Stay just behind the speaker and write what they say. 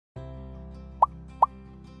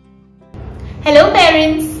Hello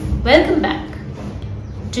parents, welcome back.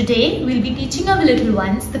 Today we'll be teaching our little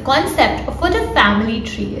ones the concept of what a family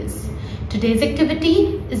tree is. Today's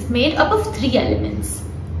activity is made up of 3 elements.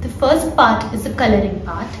 The first part is the coloring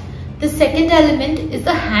part, the second element is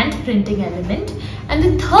the hand printing element, and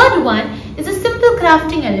the third one is a simple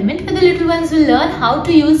crafting element where the little ones will learn how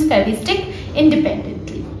to use Fevistick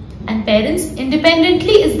independently. And parents,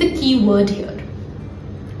 independently is the key word here.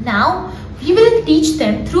 Now, we will teach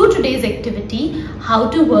them through today's activity how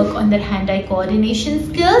to work on their hand-eye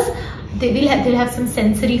coordination skills. They'll have some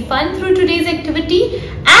sensory fun through today's activity,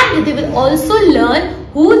 and they will also learn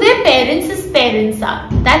who their parents' are.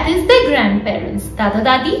 That is their grandparents, Dada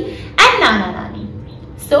Dadi and Nana Nani.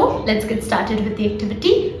 So let's get started with the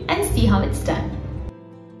activity and see how it's done.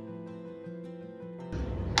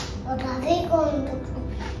 What are they going to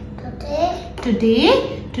do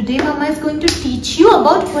today? Today Mama is going to teach you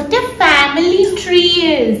about what a family tree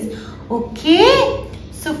is. Okay?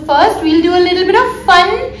 So first we'll do a little bit of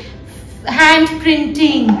fun hand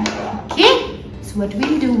printing. Okay? So what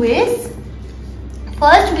we'll do is,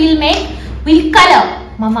 first we'll color.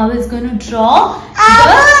 Mama is going to draw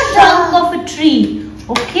the trunk of a tree.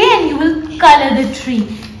 Okay? And you will color the tree.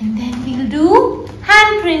 And then we'll do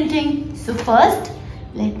hand printing. So first,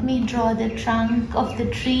 let me draw the trunk of the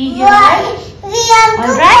tree here. Why? We have to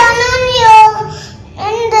color you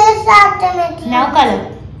in this activity. Now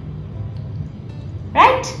color.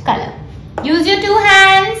 Right? Color. Use your 2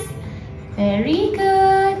 hands. Very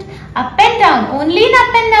good. Up and down. Only in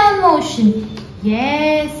up and down motion.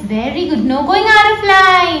 Yes. Very good. No going out of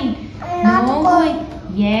line. Not going.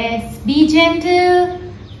 Yes. Be gentle.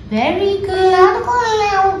 Very good. Not going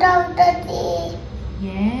out of the tree.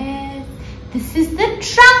 Yes. This is the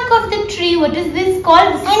trunk of the tree. What is this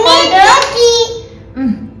called? This is I called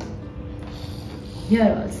mean the tree.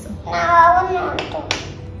 Here also. Now I want to.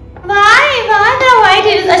 Why the white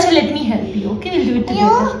it is? Asha, let me help you. Okay, we'll do it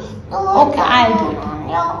together. Okay, I'll do it. On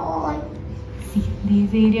your own. See,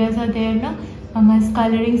 these areas are there now. Mama is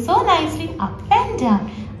coloring so nicely. Up and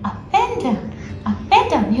down, up and down, up and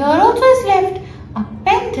down. Here also is left. Up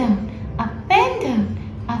and down, up and down,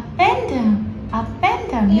 up and down, up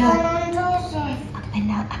and down. Here. Up and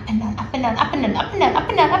down, up and down, up and down, up and down, up and down, up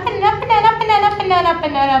and down, up and down, up and down, up and down, up and down, up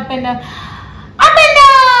and down, up and down, up and down.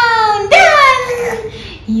 Done.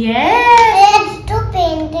 Yes. Let's do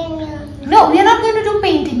painting. No, we are not going to do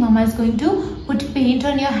painting. Mama is going to put paint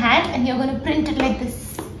on your hand and you're going to print it like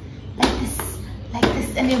this, like this, like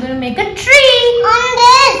this, and you're going to make a tree. On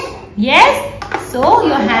this. Yes. So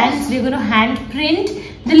your hands, we're going to hand print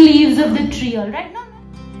the leaves of the tree. All right. No.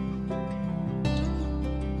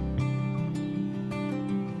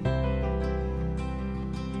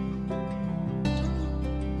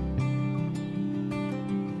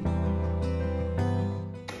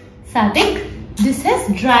 Sadik, this has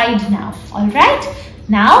dried now. Alright?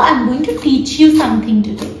 Now I'm going to teach you something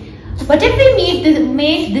today. What have we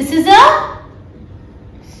made? This is a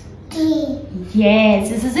Tree. Yes,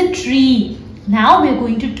 this is a tree. Now we're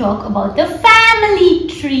going to talk about the family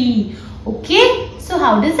tree. Okay? So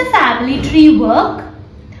how does the family tree work?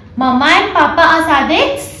 Mama and Papa are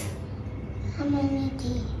Sadik's?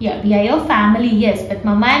 Community. Yeah, we are your family. Yes, but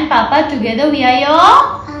Mama and Papa together we are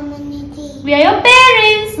your? We are your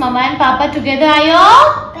parents. Mama and Papa together are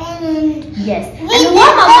your? Parents. Yes. And who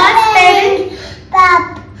are Mama's parents?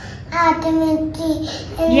 Papa activity.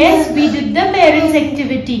 Yes, we did the parents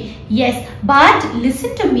activity. Yes, but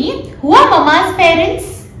listen to me. Who are Mama's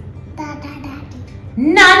parents? Dada Daddy.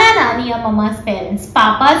 Nana Nani are Mama's parents.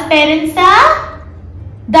 Papa's parents are?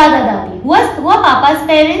 Dada Dadi. Who are Papa's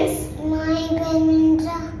parents? My parents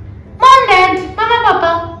are Mom, Dad, Mama,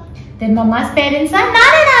 Papa. Then Mama's parents are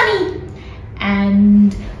Nana Nani.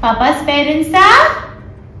 And Papa's parents are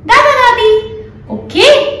Dada Dadi.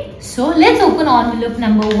 Okay, so let's open envelope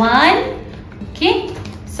number 1. Okay,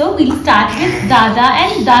 so we'll start with Dada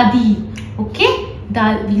and Dadi. Okay,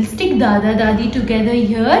 we'll stick Dada Dadi together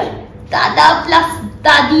here. Dada plus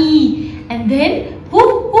Dadi. And then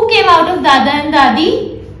who came out of Dada and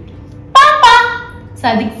Dadi? Papa.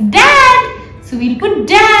 Sadik's dad. So we'll put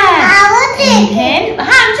dad. And then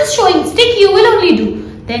I'm just showing. Stick you will only do.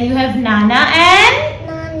 Then you have Nana and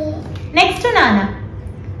Nani. next to Nana.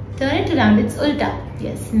 Turn it around, it's ulta.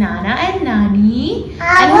 Yes, Nana and Nani.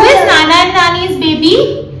 And who is Nana and Nani's baby?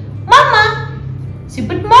 Mama. So you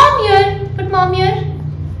put mom here. Put mom here.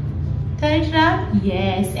 Turn it around.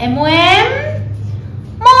 Yes, M-O-M.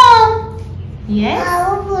 Mom. Yes.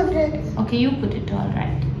 I will put it. Okay, you put it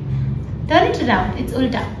alright. Turn it around, it's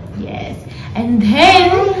ulta. Yes. And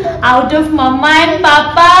then out of Mama and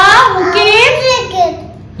Papa, who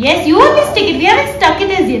came? Yes, you only stick it. We haven't stuck it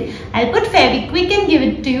as yet. I'll put Fevikwik and give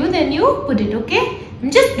it to you. Then you put it, okay?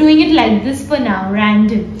 I'm just doing it like this for now,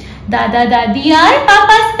 random. Dada Dadi are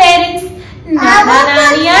Papa's parents. Nana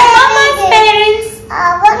Nani are Mama's parents.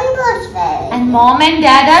 And Mom and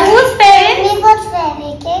Dad are whose parents? We put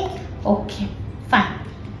Fevikwik. Okay, fine.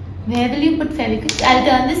 Where will you put Fevikwik? I'll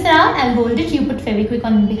turn this around. I'll hold it. You put Fevikwik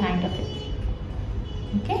on behind of it.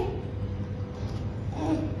 Okay?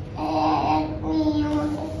 Let me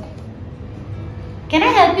hold it. Can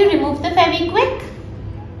I help you remove the Fevikwik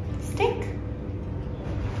stick?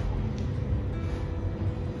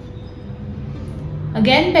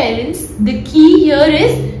 Again, parents, the key here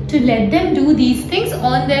is to let them do these things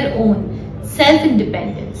on their own.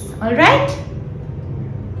 Self-independence. Alright?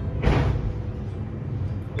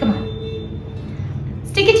 Come on.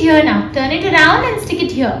 Stick it here now. Turn it around and stick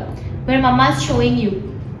it here. Where Mama is showing you.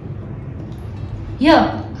 Here.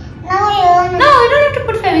 Now No, you don't have to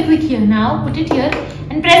put Fevikwik here. Now put it here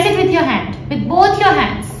and press it with your hand. With both your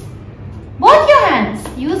hands. Both your hands.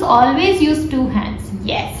 Always use two hands.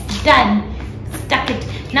 Yes. Done. Stuck it.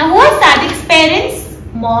 Now who are Sadik's parents?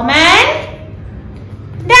 Mom and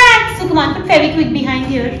Dad. So come on, put Fevikwik behind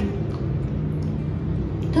here.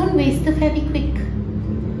 Don't waste the Fevikwik.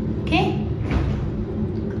 Okay?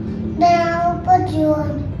 Then I will put you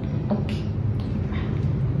on. Okay.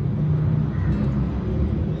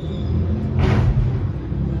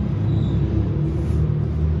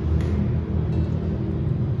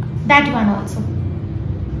 That one also.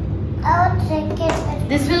 I will take it.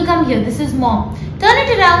 This will come here. This is Mom. Turn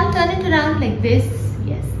it around like this.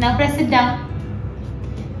 Yes. Now press it down.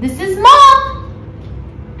 This is Mom.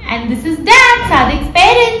 And this is Dad, Sadik's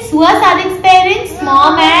parents. Who are Sadik's parents?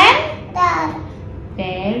 Mom and Dad.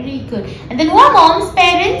 Very good. And then who are Mom's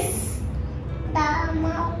parents? Dad.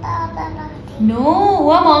 No. Who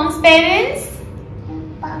are Mom's parents?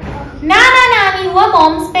 Papa. Nana Nani. Who are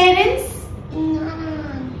Mom's parents?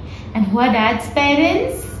 Nana. And who are Dad's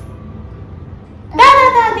parents? Dada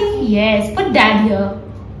Dadi. Yes. Put Dad here.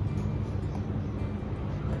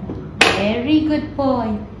 Very good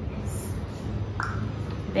boy. Yes.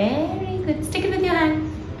 Very good. Stick it with your hand.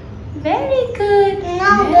 Very good.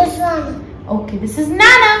 Now Yes. this one. Okay, this is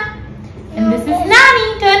Nana. And this is Nani.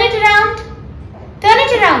 Turn it around. Turn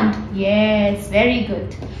it around. Yes, very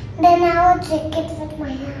good. Then I will take it with my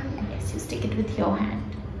hand. Yes, you stick it with your hand.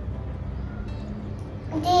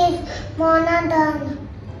 These one are done.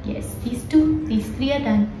 Yes, these two, these three are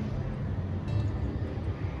done.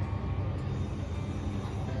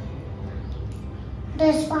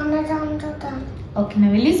 This one is also done. Okay,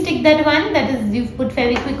 now will you stick that one? That is, you've put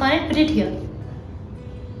Fevikwik on it. Put it here.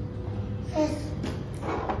 Yes.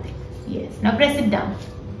 Yes, now press it down.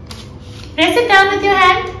 Press it down with your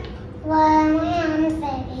hand. Why am I on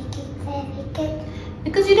Fevikwik?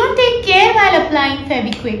 Because you don't take care while applying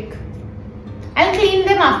Fevikwik. I'll clean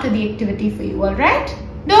them after the activity for you, alright?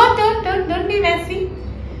 Don't be messy.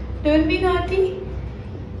 Don't be naughty.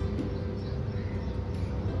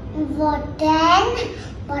 What then?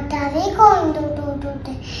 What are we going to do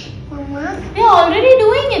today, Mama? We're already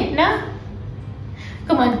doing it, na?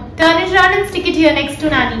 Come on, turn it around and stick it here next to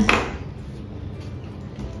Nani.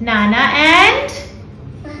 Nana and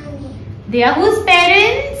Mommy. they are whose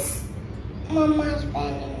parents? Mama's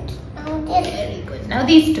parents. Now this. Very good. Now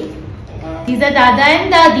these two. These are Dada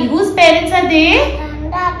and Dadi. Whose parents are they?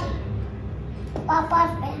 And Daddy.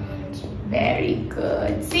 Papa's parents. Very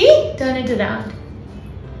good. See? Turn it around.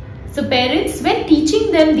 So parents, when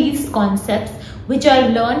teaching them these concepts which are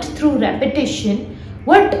learnt through repetition,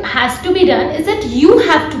 what has to be done is that you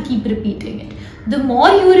have to keep repeating it. The more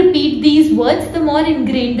you repeat these words, the more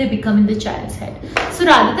ingrained they become in the child's head. So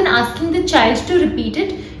rather than asking the child to repeat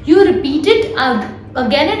it, you repeat it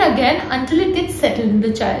again and again until it gets settled in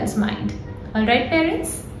the child's mind. Alright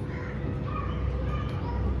parents?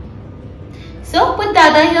 So put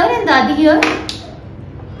Dada here and Dadi here.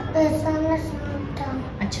 This one is not done.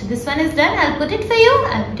 Achha, this one is done. I'll put it for you.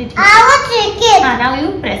 I'll put it here. I will take it. Now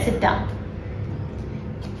you press it down.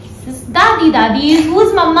 This is Dadi. Dadi is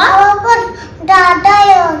whose Mama? I will put Dada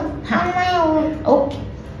on my own. Okay.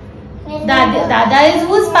 Dada is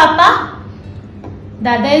whose Papa?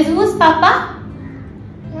 Dada is whose Papa?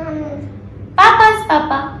 Papa's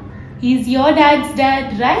Papa. He's your dad's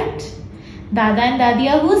dad, right? Dada and Dadi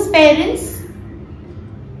are whose parents?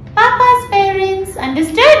 Papa's parents.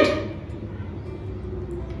 Understood?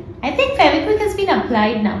 I think Fevikwik has been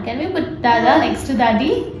applied now. Can we put Dada next to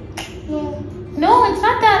Dadi? No. No, it's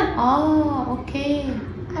not done. Oh, okay.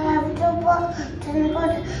 I have to put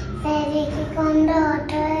Fevikwik on the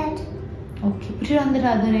other end. Okay, put it on the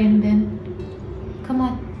other end then. Come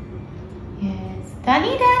on. Yes,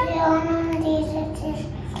 Dani done? Yeah, no, these are just.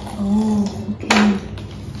 Oh, okay.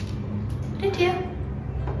 Put it here.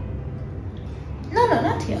 No,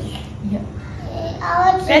 not here. Here.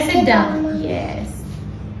 Press it down. Yes.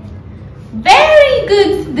 Very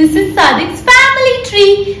good. This is Sadik's family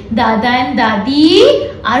tree. Dada and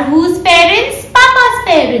Dadi are whose parents? Papa's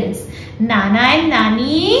parents. Nana and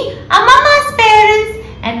Nani are Mama's parents.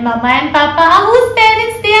 And Mama and Papa are whose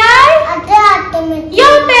parents they are?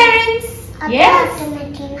 Your parents. Yes.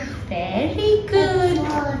 Very good.